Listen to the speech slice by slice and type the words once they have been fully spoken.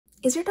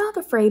Is your dog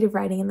afraid of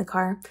riding in the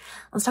car?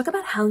 Let's talk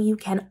about how you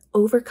can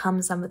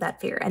overcome some of that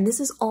fear. And this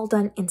is all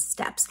done in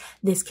steps.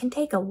 This can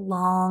take a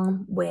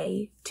long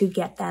way to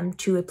get them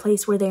to a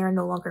place where they are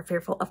no longer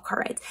fearful of car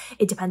rides.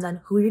 It depends on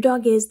who your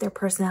dog is, their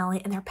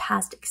personality, and their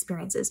past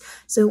experiences.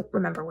 So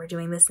remember, we're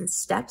doing this in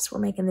steps. We're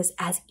making this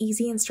as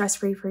easy and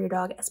stress-free for your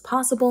dog as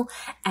possible.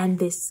 And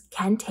this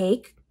can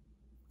take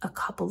a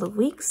couple of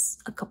weeks,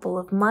 a couple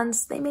of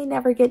months. They may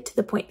never get to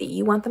the point that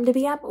you want them to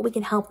be at, but we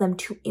can help them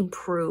to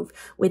improve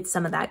with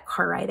some of that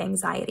car ride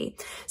anxiety.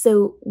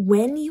 So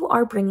when you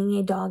are bringing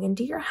a dog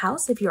into your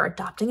house, if you're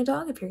adopting a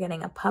dog, if you're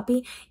getting a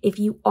puppy, if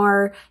you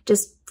are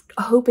just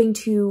hoping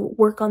to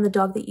work on the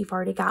dog that you've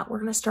already got, we're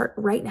going to start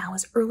right now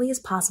as early as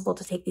possible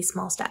to take these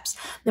small steps.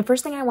 The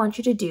first thing I want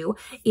you to do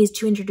is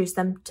to introduce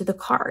them to the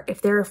car.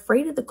 If they're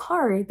afraid of the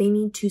car, they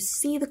need to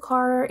see the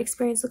car,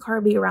 experience the car,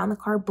 be around the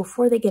car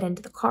before they get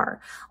into the car.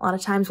 A lot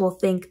of times we'll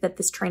think that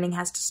this training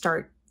has to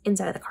start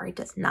inside of the car. It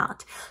does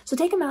not. So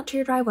take them out to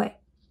your driveway.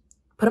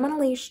 Put them on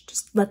a leash,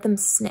 just let them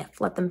sniff,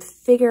 let them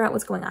figure out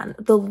what's going on.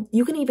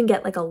 You can even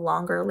get like a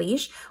longer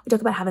leash. We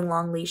talk about having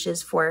long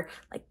leashes for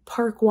like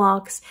park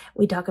walks.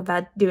 We talk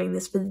about doing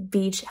this for the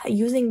beach.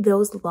 Using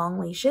those long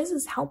leashes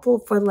is helpful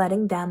for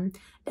letting them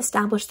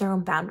establish their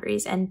own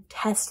boundaries and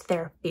test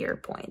their fear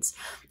points.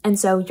 And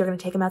so you're going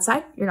to take them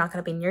outside. You're not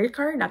going to be near your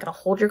car. You're not going to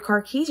hold your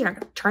car keys. You're not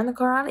going to turn the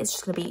car on. It's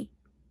just going to be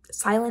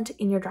silent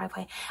in your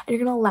driveway. And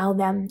you're going to allow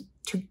them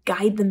to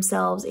guide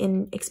themselves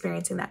in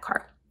experiencing that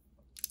car.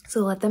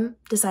 So let them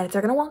decide if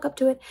they're going to walk up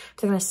to it, if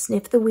they're going to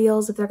sniff the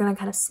wheels, if they're going to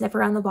kind of sniff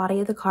around the body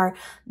of the car.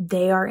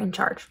 They are in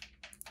charge.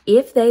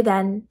 If they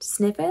then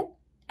sniff it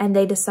and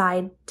they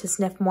decide to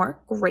sniff more,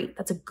 great.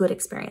 That's a good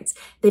experience.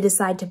 They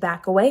decide to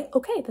back away.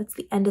 Okay, that's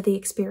the end of the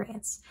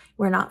experience.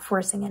 We're not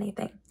forcing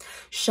anything.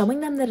 Showing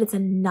them that it's a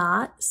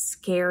not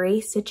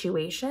scary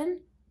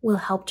situation will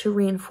help to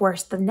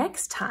reinforce the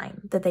next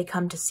time that they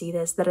come to see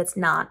this, that it's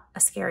not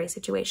a scary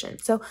situation.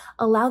 So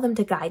allow them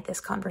to guide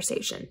this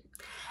conversation.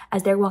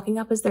 As they're walking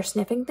up, as they're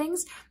sniffing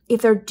things,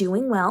 if they're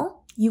doing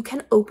well, you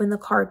can open the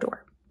car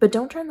door. But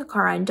don't turn the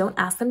car on. Don't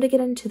ask them to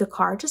get into the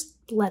car. Just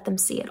let them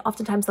see it.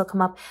 Oftentimes they'll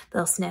come up,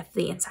 they'll sniff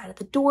the inside of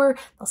the door,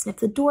 they'll sniff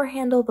the door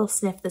handle, they'll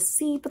sniff the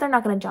seat, but they're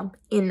not going to jump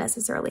in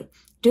necessarily.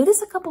 Do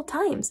this a couple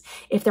times.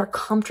 If they're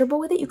comfortable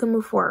with it, you can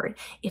move forward.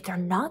 If they're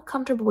not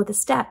comfortable with a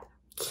step,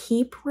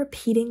 keep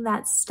repeating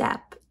that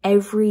step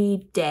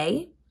every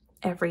day,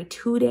 every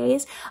 2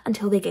 days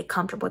until they get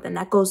comfortable with it. And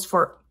that goes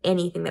for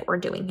anything that we're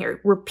doing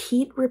here.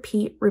 Repeat,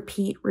 repeat,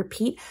 repeat,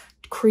 repeat,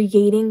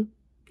 creating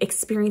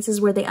experiences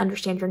where they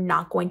understand you're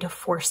not going to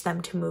force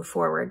them to move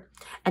forward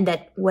and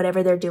that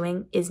whatever they're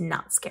doing is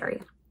not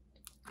scary.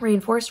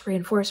 Reinforce,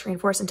 reinforce,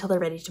 reinforce until they're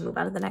ready to move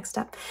on to the next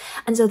step.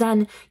 And so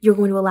then you're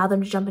going to allow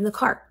them to jump in the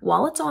car.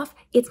 While it's off,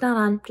 it's not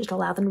on, just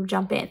allow them to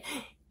jump in.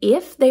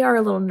 If they are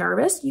a little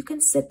nervous, you can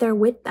sit there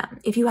with them.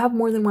 If you have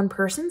more than one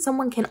person,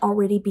 someone can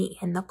already be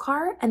in the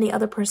car and the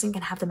other person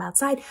can have them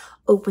outside,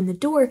 open the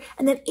door.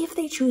 And then if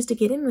they choose to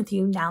get in with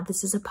you, now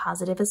this is a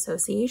positive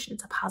association.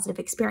 It's a positive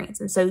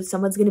experience. And so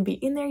someone's going to be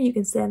in there. You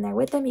can sit in there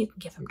with them. You can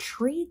give them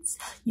treats.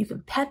 You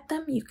can pet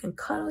them. You can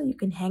cuddle. You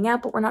can hang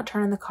out, but we're not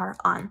turning the car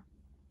on.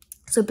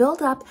 So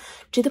build up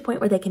to the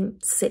point where they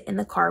can sit in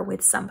the car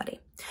with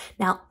somebody.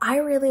 Now, I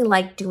really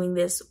like doing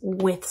this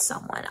with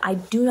someone. I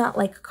do not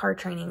like car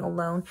training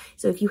alone.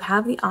 So if you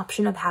have the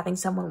option of having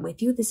someone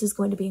with you, this is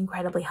going to be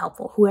incredibly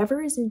helpful.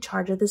 Whoever is in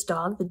charge of this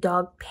dog, the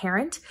dog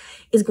parent,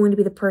 is going to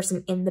be the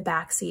person in the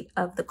back seat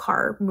of the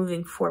car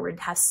moving forward,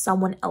 have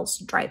someone else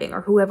driving,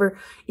 or whoever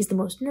is the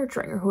most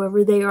nurturing, or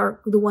whoever they are,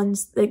 the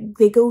ones that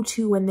they go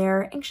to when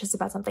they're anxious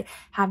about something,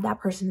 have that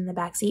person in the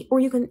back seat. Or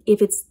you can,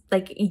 if it's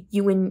like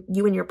you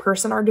and your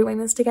person are doing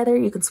this together,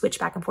 you can switch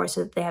back and forth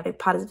so that they have a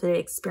positive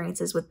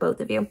experiences with both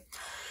of you.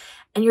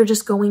 And you're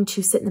just going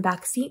to sit in the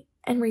back seat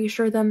and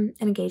reassure them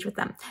and engage with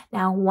them.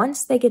 Now,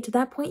 once they get to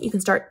that point, you can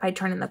start by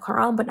turning the car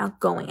on, but not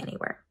going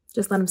anywhere.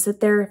 Just let them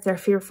sit there. If they're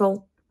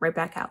fearful, right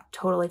back out.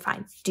 Totally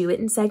fine. Do it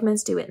in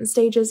segments, do it in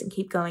stages, and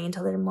keep going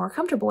until they're more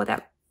comfortable with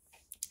it.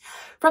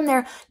 From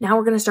there, now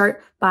we're going to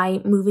start by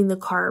moving the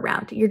car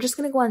around. You're just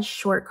going to go on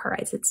short car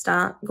rides. It's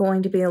not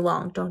going to be a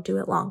long. Don't do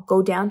it long.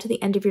 Go down to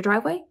the end of your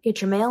driveway,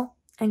 get your mail,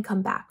 and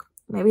come back.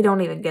 Maybe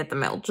don't even get the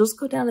mail. Just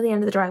go down to the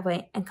end of the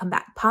driveway and come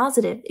back.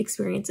 Positive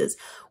experiences.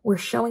 We're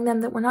showing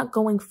them that we're not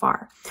going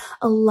far.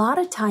 A lot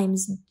of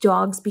times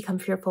dogs become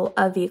fearful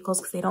of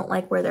vehicles because they don't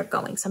like where they're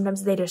going.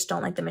 Sometimes they just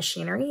don't like the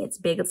machinery. It's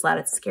big, it's loud,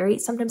 it's scary.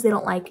 Sometimes they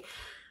don't like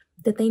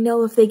that they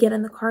know if they get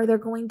in the car, they're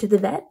going to the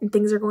vet and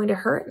things are going to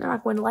hurt and they're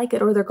not going to like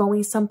it, or they're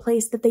going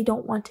someplace that they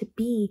don't want to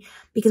be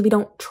because we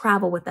don't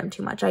travel with them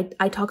too much.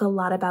 I talk a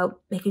lot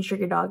about making sure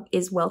your dog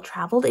is well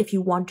traveled. If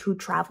you want to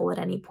travel at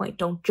any point,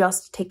 don't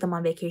just take them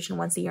on vacation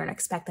once a year and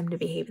expect them to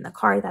behave in the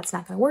car. That's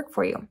not going to work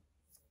for you.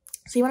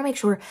 So you want to make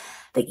sure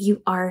that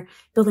you are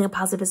building up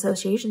positive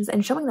associations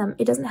and showing them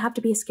it doesn't have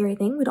to be a scary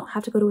thing. We don't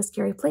have to go to a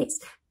scary place.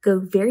 Go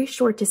very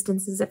short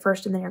distances at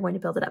first and then you're going to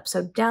build it up.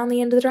 So down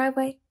the end of the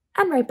driveway,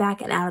 and right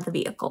back and out of the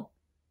vehicle.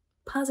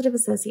 Positive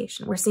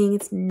association. We're seeing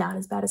it's not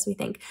as bad as we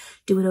think.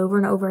 Do it over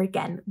and over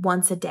again,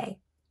 once a day.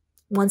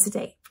 Once a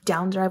day.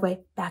 down the driveway,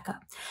 back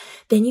up.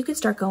 Then you can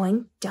start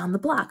going down the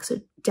block.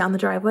 So down the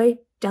driveway,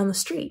 down the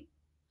street,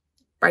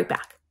 right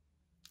back.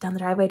 Down the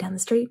driveway, down the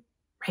street,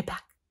 right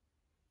back.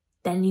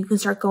 Then you can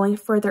start going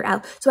further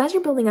out. So as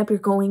you're building up, you're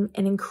going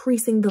and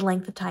increasing the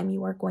length of time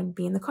you are going to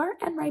be in the car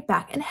and right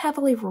back, and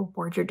heavily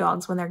reward your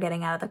dogs when they're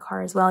getting out of the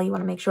car as well. You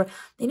want to make sure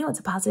they know it's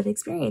a positive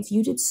experience.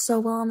 You did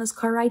so well on this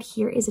car ride.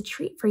 Here is a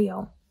treat for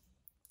you.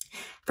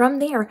 From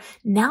there,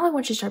 now I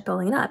want you to start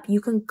building it up. You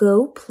can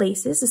go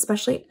places,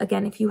 especially,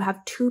 again, if you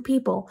have two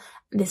people.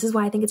 This is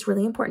why I think it's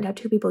really important to have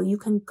two people. You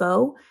can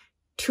go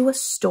to a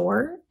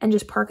store and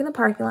just park in the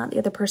parking lot. The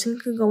other person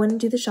can go in and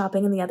do the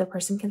shopping and the other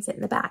person can sit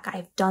in the back.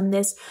 I've done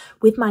this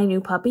with my new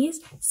puppies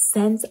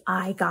since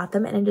I got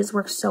them, and it just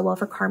works so well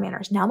for car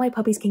manners. Now my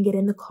puppies can get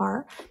in the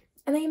car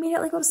and they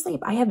immediately go to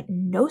sleep. I have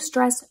no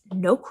stress,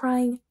 no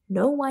crying,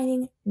 no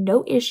whining,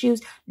 no issues.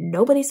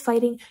 Nobody's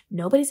fighting.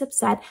 Nobody's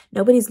upset.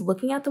 Nobody's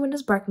looking out the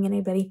windows barking at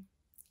anybody.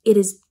 It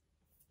is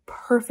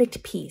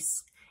perfect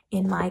peace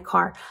in my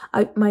car.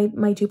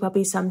 My two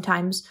puppies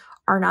sometimes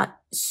are not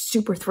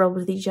super thrilled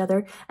with each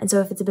other. And so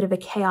if it's a bit of a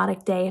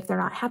chaotic day, if they're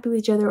not happy with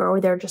each other or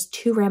they're just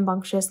too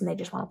rambunctious and they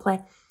just want to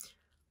play,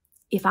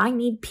 if I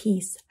need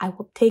peace, I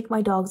will take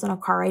my dogs on a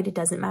car ride. It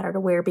doesn't matter to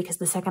where, because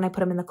the second I put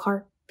them in the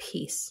car,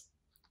 peace.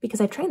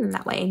 Because I train them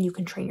that way, and you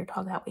can train your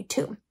dog that way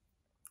too.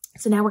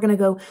 So now we're going to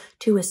go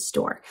to a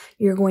store.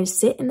 You're going to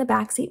sit in the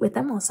back seat with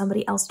them while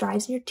somebody else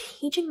drives, and you're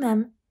teaching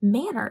them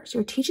manners.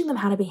 You're teaching them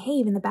how to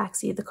behave in the back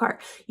seat of the car.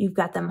 You've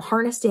got them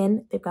harnessed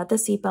in, they've got the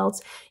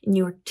seatbelts, and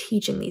you're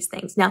teaching these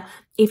things. Now,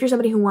 if you're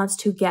somebody who wants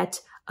to get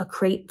a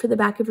crate for the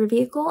back of your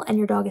vehicle and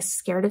your dog is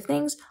scared of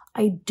things,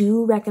 I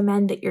do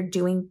recommend that you're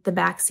doing the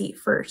back seat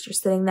first. You're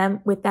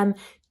sitting with them,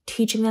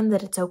 teaching them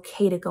that it's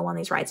okay to go on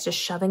these rides. Just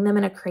shoving them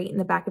in a crate in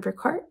the back of your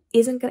car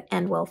isn't going to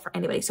end well for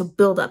anybody. So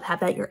build up, have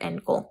that your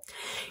end goal.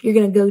 You're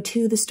going to go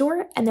to the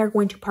store and they're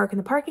going to park in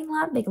the parking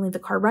lot. They can leave the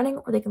car running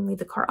or they can leave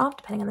the car off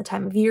depending on the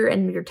time of year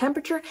and your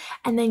temperature.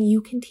 And then you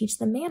can teach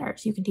them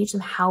manners. You can teach them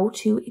how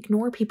to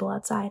ignore people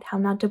outside, how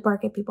not to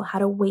bark at people, how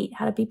to wait,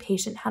 how to be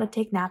patient, how to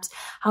take naps,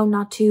 how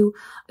not to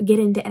get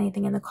into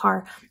anything in the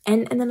car.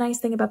 And the nice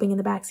thing about being in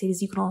the backseat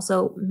is you can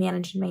also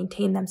manage and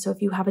maintain them. So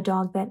if you have a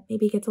dog that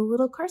maybe gets a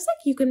little car sick,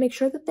 you can make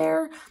sure that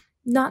they're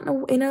not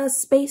in a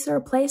space or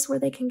a place where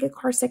they can get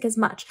car sick as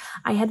much.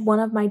 I had one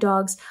of my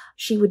dogs,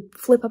 she would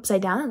flip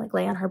upside down and like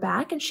lay on her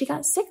back, and she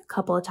got sick a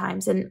couple of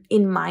times. And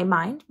in my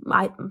mind,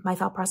 my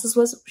thought process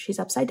was, she's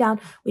upside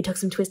down. We took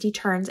some twisty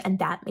turns and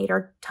that made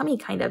her tummy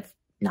kind of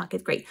not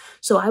get great.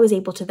 So I was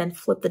able to then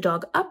flip the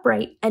dog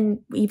upright.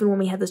 And even when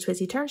we had those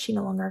twisty turns, she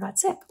no longer got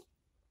sick.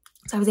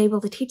 So I was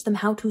able to teach them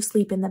how to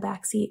sleep in the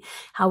back seat,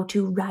 how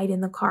to ride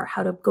in the car,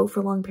 how to go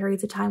for long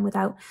periods of time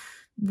without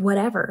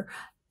whatever.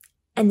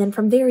 And then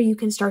from there, you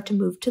can start to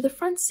move to the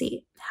front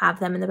seat.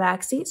 Have them in the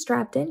back seat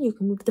strapped in. You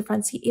can move to the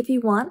front seat if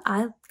you want.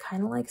 I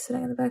kind of like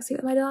sitting in the back seat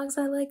with my dogs.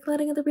 I like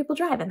letting other people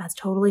drive, and that's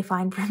totally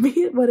fine for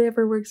me,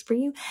 whatever works for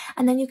you.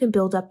 And then you can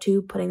build up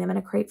to putting them in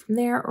a crate from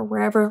there or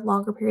wherever,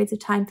 longer periods of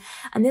time.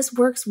 And this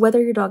works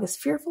whether your dog is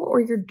fearful or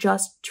you're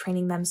just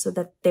training them so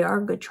that they are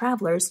good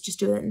travelers. Just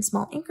do it in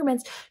small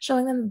increments,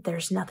 showing them that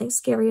there's nothing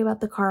scary about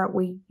the car.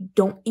 They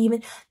don't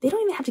even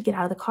have to get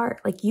out of the car.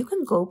 Like, you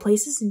can go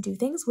places and do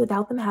things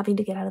without them having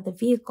to get out of the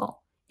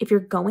vehicle. If you're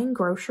going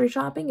grocery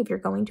shopping, if you're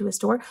going to a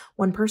store,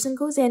 one person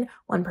goes in,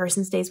 one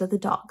person stays with the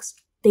dogs.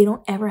 They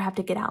don't ever have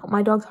to get out.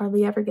 My dogs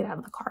hardly ever get out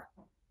of the car.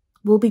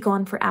 We'll be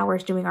gone for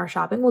hours doing our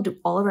shopping. We'll do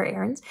all of our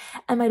errands,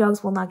 and my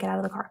dogs will not get out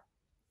of the car.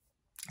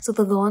 So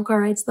they'll go on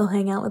car rides, they'll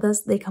hang out with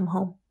us, they come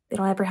home. They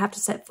don't ever have to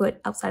set foot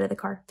outside of the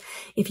car.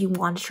 If you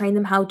want to train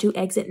them how to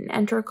exit and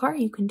enter a car,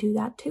 you can do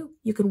that too.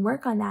 You can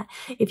work on that.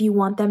 If you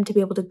want them to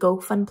be able to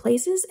go fun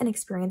places and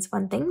experience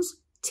fun things,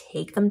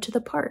 take them to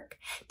the park.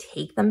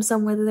 Take them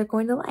somewhere that they're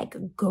going to like.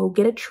 Go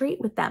get a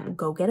treat with them.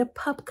 Go get a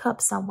pup cup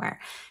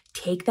somewhere.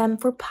 Take them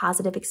for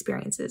positive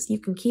experiences. You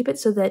can keep it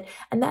so that,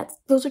 and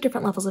those are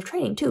different levels of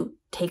training too.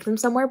 Take them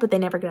somewhere, but they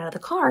never get out of the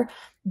car.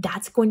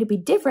 That's going to be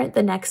different.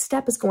 The next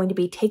step is going to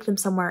be take them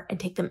somewhere and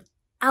take them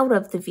out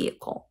of the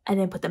vehicle and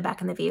then put them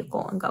back in the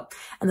vehicle and go.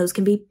 And those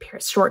can be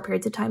short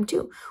periods of time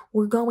too.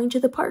 We're going to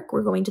the park.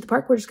 We're going to the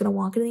park. We're just going to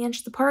walk into the edge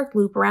of the park,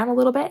 loop around a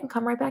little bit and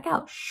come right back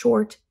out.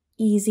 Short,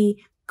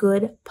 easy,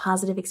 good,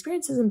 positive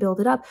experiences, and build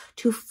it up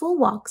to full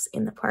walks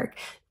in the park.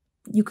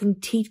 You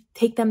can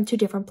take them to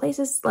different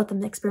places, let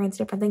them experience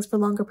different things for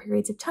longer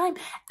periods of time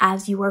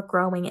as you are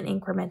growing and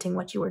incrementing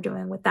what you are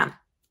doing with them.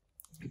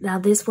 Now,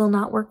 this will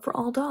not work for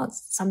all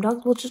dogs. Some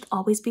dogs will just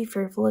always be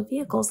fearful of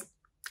vehicles.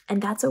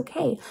 And that's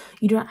okay.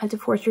 You do not have to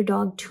force your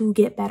dog to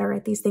get better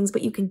at these things,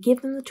 but you can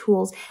give them the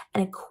tools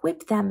and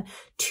equip them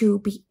to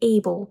be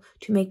able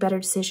to make better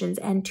decisions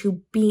and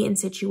to be in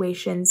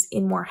situations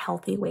in more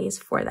healthy ways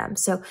for them.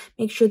 So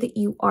make sure that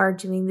you are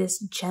doing this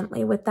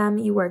gently with them.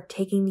 You are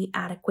taking the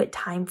adequate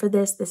time for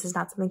this. This is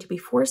not something to be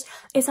forced.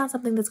 It's not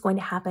something that's going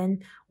to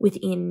happen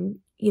within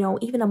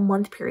even a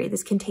month period.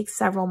 This can take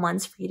several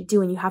months for you to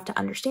do, and you have to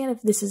understand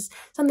if this is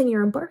something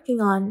you're embarking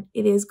on,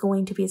 it is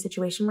going to be a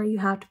situation where you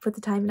have to put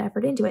the time and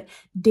effort into it.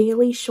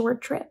 Daily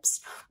short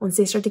trips. Once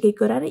they start to get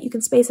good at it, you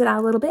can space it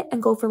out a little bit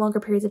and go for longer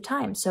periods of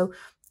time. So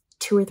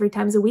 2 or 3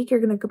 times a week, you're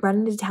going to run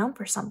into town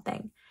for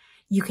something.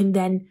 You can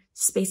then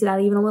space it out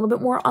even a little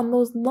bit more on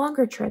those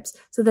longer trips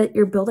so that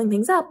you're building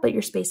things up, but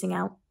you're spacing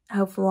out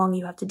how long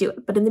you have to do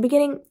it. But in the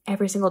beginning,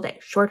 every single day,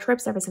 short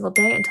trips every single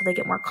day until they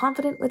get more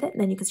confident with it.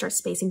 And then you can start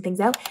spacing things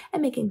out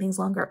and making things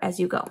longer as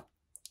you go.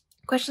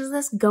 Questions on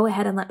this? Go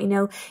ahead and let me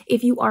know.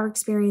 If you are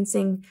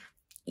experiencing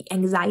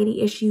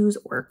anxiety issues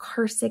or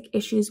car sick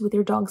issues with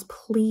your dogs,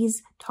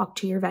 please talk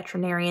to your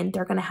veterinarian.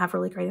 They're going to have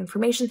really great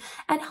information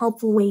and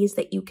helpful ways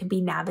that you can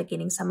be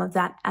navigating some of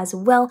that as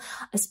well,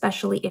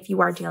 especially if you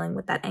are dealing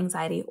with that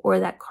anxiety or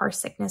that car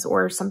sickness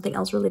or something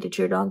else related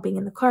to your dog being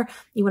in the car.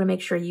 You want to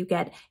make sure you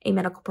get a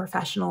medical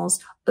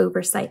professional's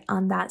oversight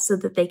on that so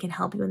that they can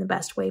help you in the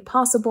best way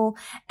possible.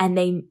 And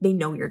they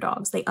know your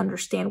dogs. They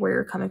understand where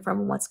you're coming from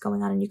and what's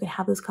going on, and you can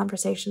have those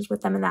conversations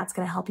with them, and that's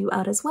going to help you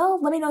out as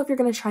well. Let me know if you're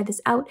going to try this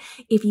out.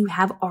 If you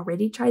have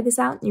already tried this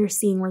out and you're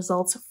seeing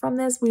results from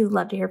this, we would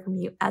love to hear from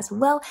you as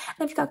well.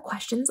 And if you've got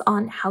questions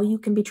on how you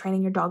can be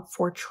training your dog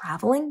for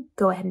traveling,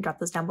 go ahead and drop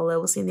those down below.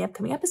 We'll see you in the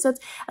upcoming episodes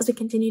as we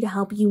continue to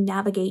help you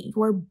navigate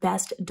your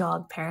best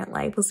dog parent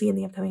life. We'll see you in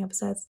the upcoming episodes.